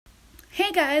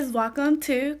Hey guys, welcome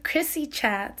to Chrissy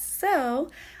Chats.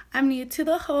 So, I'm new to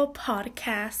the whole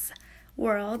podcast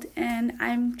world and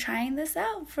I'm trying this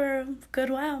out for a good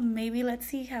while. Maybe let's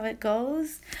see how it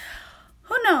goes.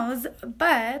 Who knows?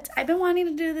 But I've been wanting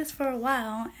to do this for a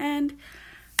while and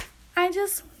I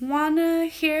just want to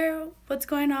hear what's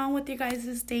going on with you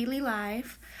guys' daily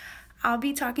life. I'll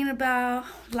be talking about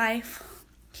life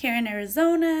here in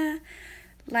Arizona,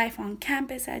 life on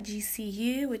campus at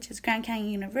GCU, which is Grand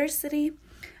Canyon University.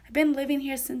 I've been living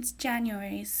here since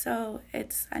January, so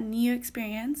it's a new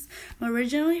experience. I'm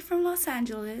originally from Los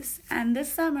Angeles, and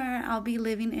this summer I'll be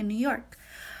living in New York.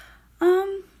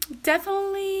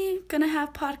 Definitely gonna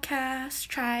have podcasts,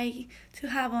 try to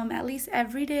have them at least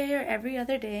every day or every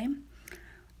other day.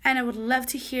 And I would love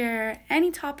to hear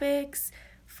any topics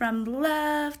from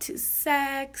love to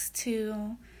sex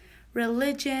to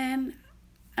religion.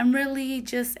 I'm really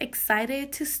just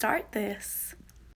excited to start this.